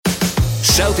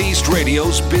Southeast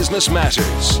Radio's Business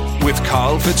Matters with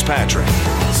Carl Fitzpatrick.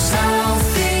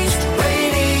 Southeast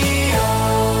Radio.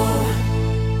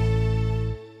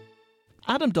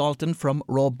 Adam Dalton from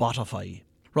Robotify.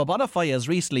 Robotify has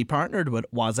recently partnered with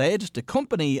WozEd, the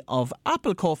company of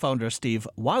Apple co-founder Steve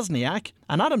Wozniak,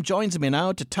 and Adam joins me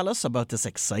now to tell us about this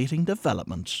exciting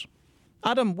development.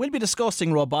 Adam, we'll be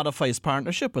discussing Robotify's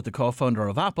partnership with the co-founder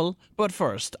of Apple, but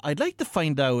first, I'd like to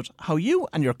find out how you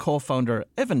and your co-founder,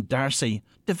 Evan Darcy,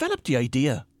 developed the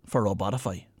idea for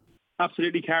Robotify.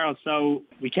 Absolutely, Carol. So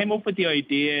we came up with the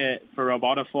idea for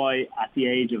Robotify at the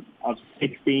age of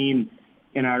 16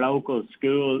 in our local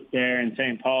school there in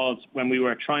St. Paul's when we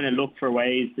were trying to look for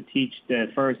ways to teach the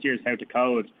first years how to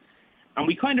code. And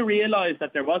we kind of realised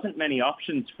that there wasn't many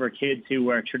options for kids who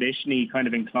were traditionally kind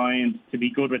of inclined to be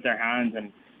good with their hands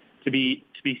and to be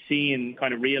seeing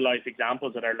kind of real life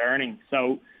examples of their learning.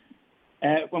 So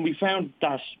when we found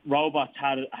that robots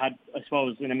had I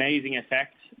suppose, an amazing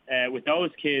effect with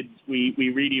those kids, we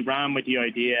really ran with the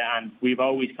idea, and we've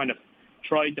always kind of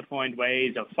tried to find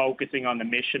ways of focusing on the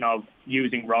mission of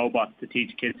using robots to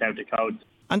teach kids how to code.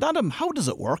 And Adam, how does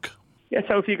it work? Yeah,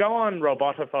 so if you go on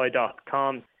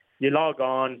robotify.com, you log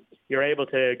on, you're able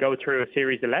to go through a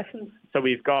series of lessons. So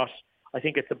we've got, I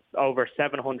think it's over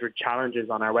 700 challenges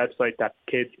on our website that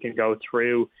kids can go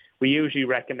through. We usually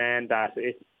recommend that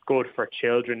it's good for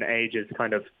children ages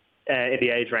kind of in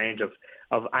the age range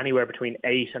of anywhere between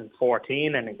 8 and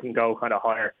 14, and it can go kind of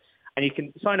higher. And you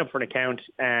can sign up for an account,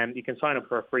 and you can sign up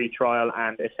for a free trial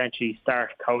and essentially start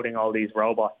coding all these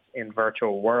robots in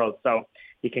virtual worlds. So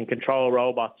you can control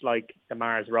robots like the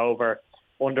Mars rover,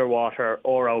 underwater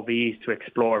ROVs to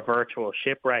explore virtual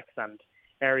shipwrecks, and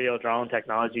aerial drone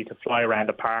technology to fly around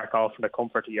the park all from the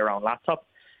comfort of your own laptop.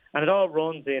 And it all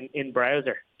runs in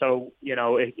browser. So, you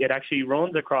know, it actually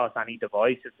runs across any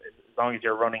device as long as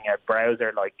you're running a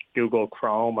browser like Google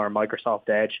Chrome or Microsoft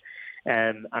Edge.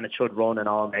 And it should run in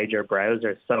all major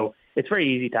browsers. So it's very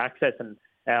easy to access, and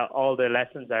all the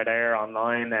lessons are there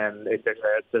online, and there's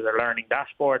a learning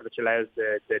dashboard which allows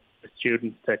the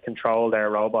students to control their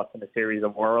robots in a series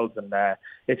of worlds, and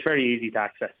it's very easy to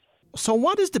access. So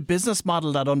what is the business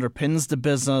model that underpins the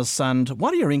business, and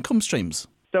what are your income streams?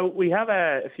 So we have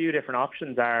a few different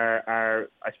options. Our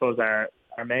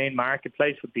main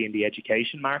marketplace would be in the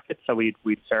education market. So we'd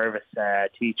service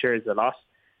teachers a lot.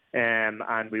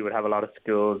 And we would have a lot of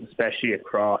schools, especially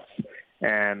across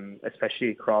the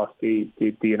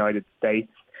United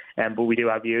States. But we do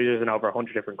have users in over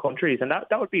 100 different countries, and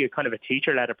that would be a kind of a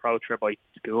teacher-led approach whereby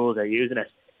schools are using it.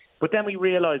 But then we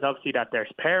realise, obviously, that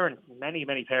there's parents, many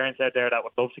parents out there that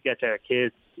would love to get their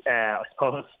kids,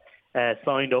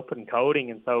 signed up in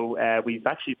coding, and so we've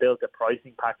actually built a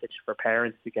pricing package for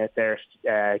parents to get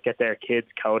their kids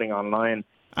coding online.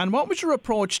 And what was your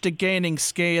approach to gaining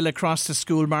scale across the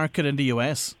school market in the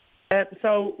US?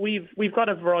 So we've got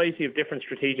a variety of different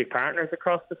strategic partners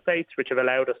across the States, which have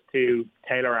allowed us to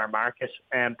tailor our market.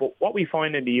 But what we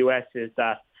find in the US is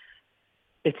that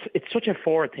it's such a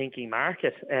forward-thinking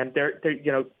market, and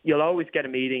you'll always get a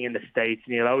meeting in the States,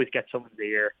 and you'll always get someone's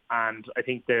ear. And I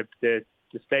think the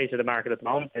state of the market at the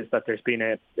moment is that there's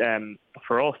been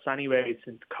for us anyway,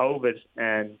 since COVID,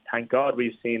 and thank God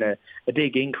we've seen a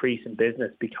big increase in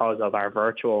business because of our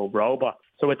virtual robots.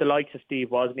 So with the likes of Steve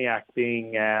Wozniak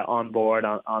being on board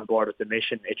with the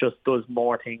mission, it just does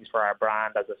more things for our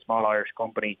brand as a small Irish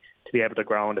company to be able to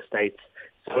grow in the States.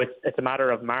 So it's a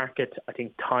matter of market. I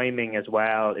think timing as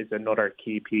well is another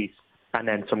key piece, and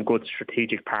then some good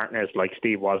strategic partners like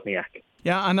Steve Wozniak.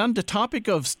 Yeah, and on the topic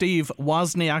of Steve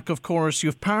Wozniak, of course,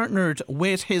 you've partnered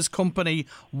with his company,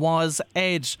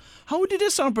 WozEd. How did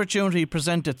this opportunity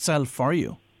present itself for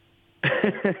you?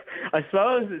 I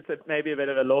suppose it's maybe a bit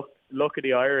of a look of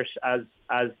the Irish, as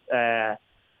our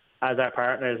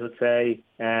partners would say.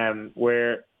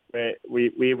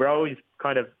 We were always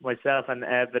kind of, myself and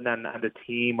Evan and the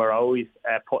team were always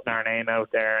putting our name out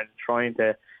there and trying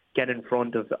to get in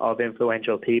front of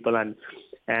influential people,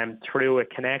 and through a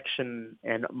connection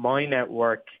in my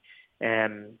network,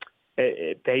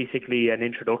 basically an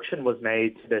introduction was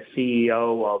made to the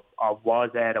CEO of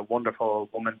WozEd, a wonderful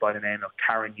woman by the name of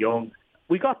Karen Young.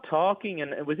 We got talking,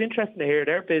 and it was interesting to hear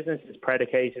their business is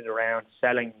predicated around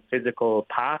selling physical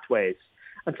pathways.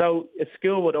 And so a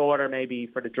school would order, maybe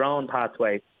for the drone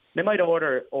pathway, they might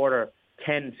order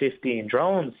 10, 15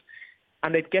 drones,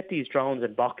 and they'd get these drones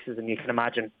in boxes, and you can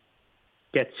imagine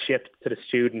gets shipped to the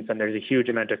students, and there's a huge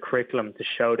amount of curriculum to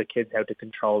show the kids how to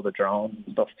control the drones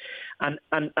and stuff.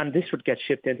 And this would get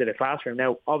shipped into the classroom.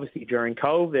 Now, obviously, during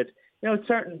COVID,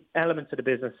 certain elements of the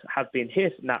business have been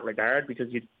hit in that regard, because,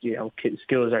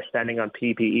 schools are spending on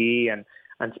PPE and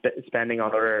and spending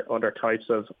on other types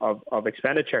of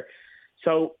expenditure.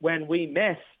 So when we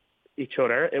met each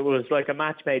other, it was like a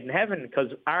match made in heaven,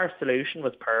 because our solution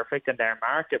was perfect and their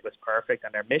market was perfect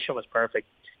and their mission was perfect,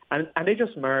 and they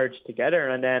just merged together.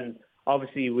 And then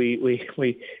obviously we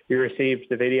received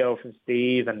the video from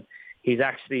Steve, and he's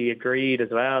actually agreed as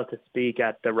well to speak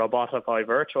at the Robotify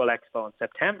Virtual Expo in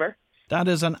September. That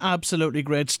is an absolutely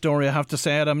great story, I have to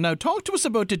say, Adam. Now, talk to us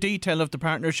about the detail of the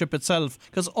partnership itself,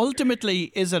 because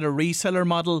ultimately, is it a reseller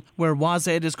model where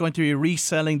WASAID is going to be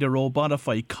reselling the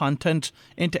Robotify content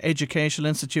into educational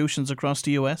institutions across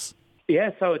the US?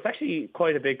 Yeah, so it's actually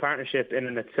quite a big partnership in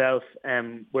and itself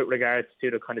with regards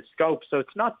to the kind of scope. So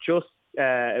it's not just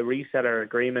a reseller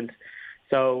agreement.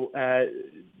 So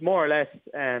more or less,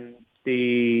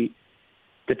 the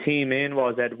team in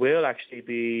WASAID will actually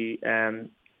be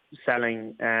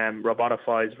selling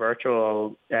Robotify's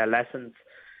virtual lessons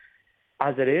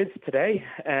as it is today.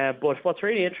 But what's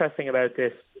really interesting about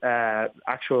this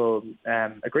actual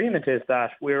agreement is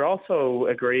that we're also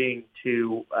agreeing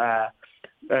to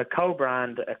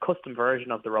co-brand a custom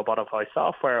version of the Robotify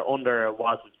software under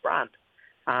WAS's brand.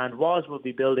 And WAS will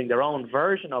be building their own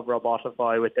version of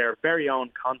Robotify with their very own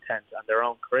content and their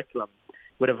own curriculum,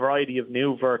 with a variety of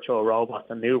new virtual robots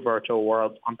and new virtual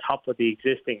worlds on top of the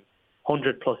existing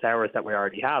 100+ hours that we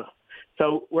already have.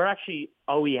 So we're actually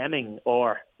OEMing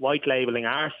or white labeling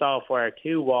our software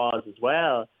to WAS as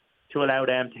well to allow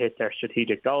them to hit their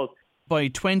strategic goals. By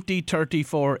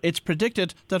 2034, it's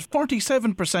predicted that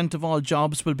 47% of all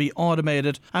jobs will be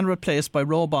automated and replaced by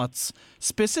robots.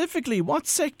 Specifically, what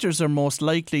sectors are most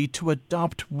likely to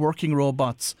adopt working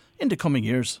robots in the coming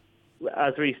years?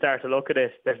 As we start to look at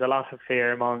this, there's a lot of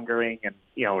fear-mongering, and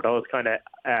those kind of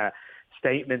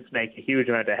statements make a huge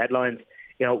amount of headlines.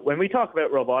 When we talk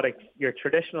about robotics, your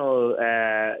traditional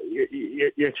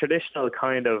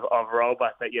kind of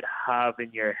robot that you'd have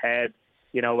in your head,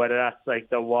 whether that's like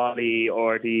the WALL-E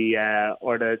or the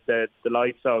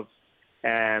likes of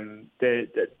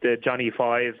the Johnny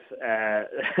Five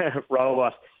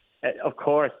robot, of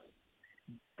course,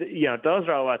 those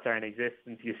robots are in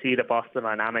existence. You see the Boston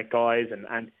Dynamic guys,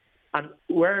 and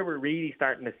where we're really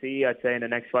starting to see, I'd say, in the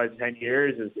next 5 to 10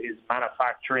 years is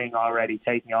manufacturing already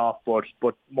taking off, but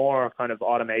more kind of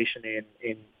automation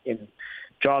in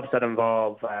jobs that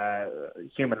involve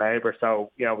human labour.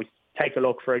 So, we take a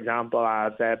look, for example,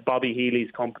 at Bobby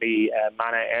Healy's company,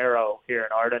 Mana Aero here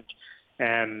in Ireland,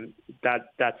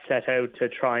 that set out to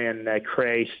try and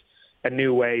create a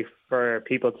new way for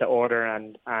people to order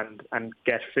and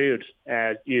get food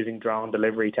using drone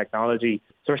delivery technology.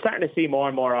 So we're starting to see more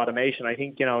and more automation. I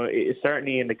think,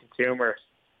 certainly in the consumer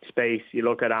space, you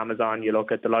look at Amazon, you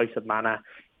look at the likes of Mana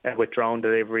with drone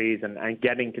deliveries and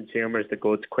getting consumers the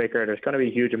goods quicker. There's going to be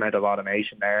a huge amount of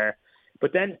automation there.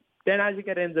 But then as you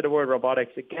get into the word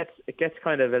robotics, it gets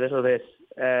kind of a little bit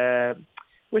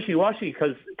wishy-washy,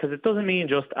 because it doesn't mean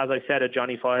just, as I said, a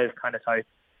Johnny Five kind of type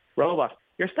robot.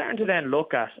 You're starting to then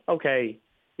look at,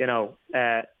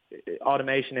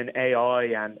 automation in AI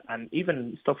and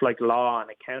even stuff like law and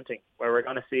accounting, where we're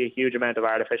going to see a huge amount of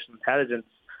artificial intelligence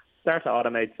start to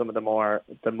automate some of the more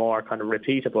kind of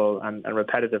repeatable and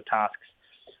repetitive tasks.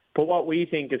 But what we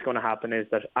think is going to happen is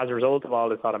that as a result of all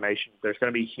this automation, there's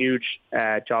going to be huge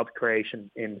job creation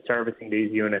in servicing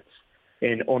these units,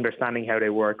 in understanding how they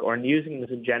work, or in using them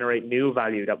to generate new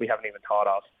value that we haven't even thought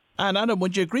of. And Adam,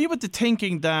 would you agree with the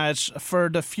thinking that for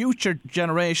the future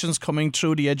generations coming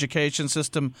through the education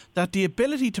system, that the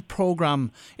ability to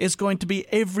program is going to be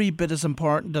every bit as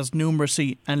important as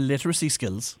numeracy and literacy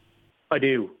skills? I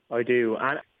do.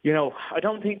 And, I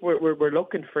don't think we're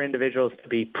looking for individuals to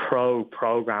be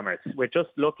pro-programmers. We're just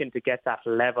looking to get that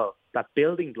level, that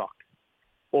building block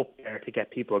up there to get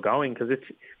people going, because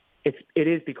it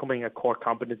is becoming a core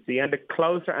competency. And the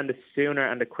closer and the sooner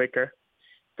and the quicker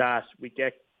that we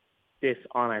get this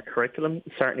on our curriculum,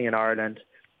 certainly in Ireland,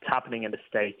 it's happening in the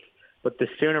States. But the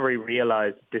sooner we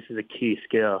realise this is a key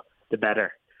skill, the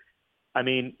better. I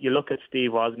mean, you look at Steve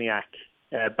Wozniak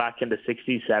back in the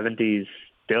 60s, 70s,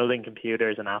 building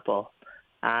computers in Apple.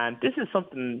 And this is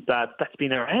something that's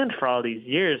been around for all these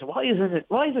years. Why is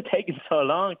it taking so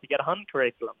long to get on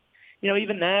curriculum?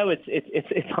 Even now it's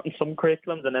on some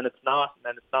curriculums, and then it's not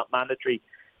mandatory.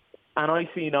 And I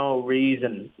see no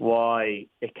reason why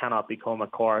it cannot become a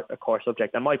core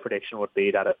subject. And my prediction would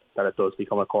be that it does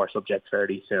become a core subject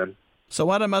fairly soon.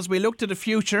 So Adam, as we look to the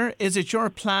future, is it your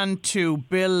plan to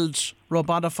build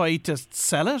Robotify to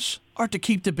sell it or to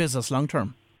keep the business long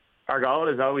term? Our goal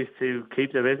is always to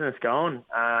keep the business going,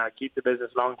 keep the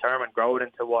business long term and grow it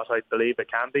into what I believe it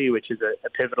can be, which is a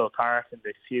pivotal part in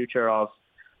the future of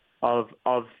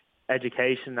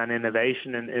education and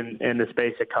innovation in the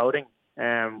space of coding.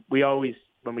 We always,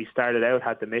 when we started out,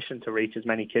 had the mission to reach as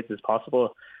many kids as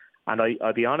possible. And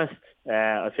I'll be honest,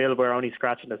 I feel we're only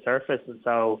scratching the surface. And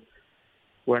so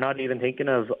we're not even thinking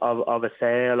of a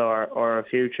sale or a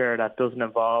future that doesn't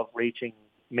involve reaching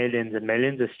millions and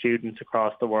millions of students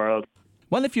across the world.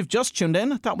 Well, if you've just tuned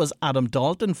in, that was Adam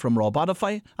Dalton from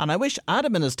Robotify, and I wish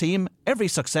Adam and his team every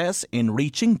success in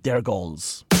reaching their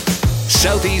goals.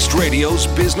 Southeast Radio's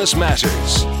Business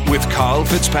Matters with Carl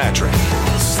Fitzpatrick.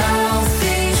 Southeast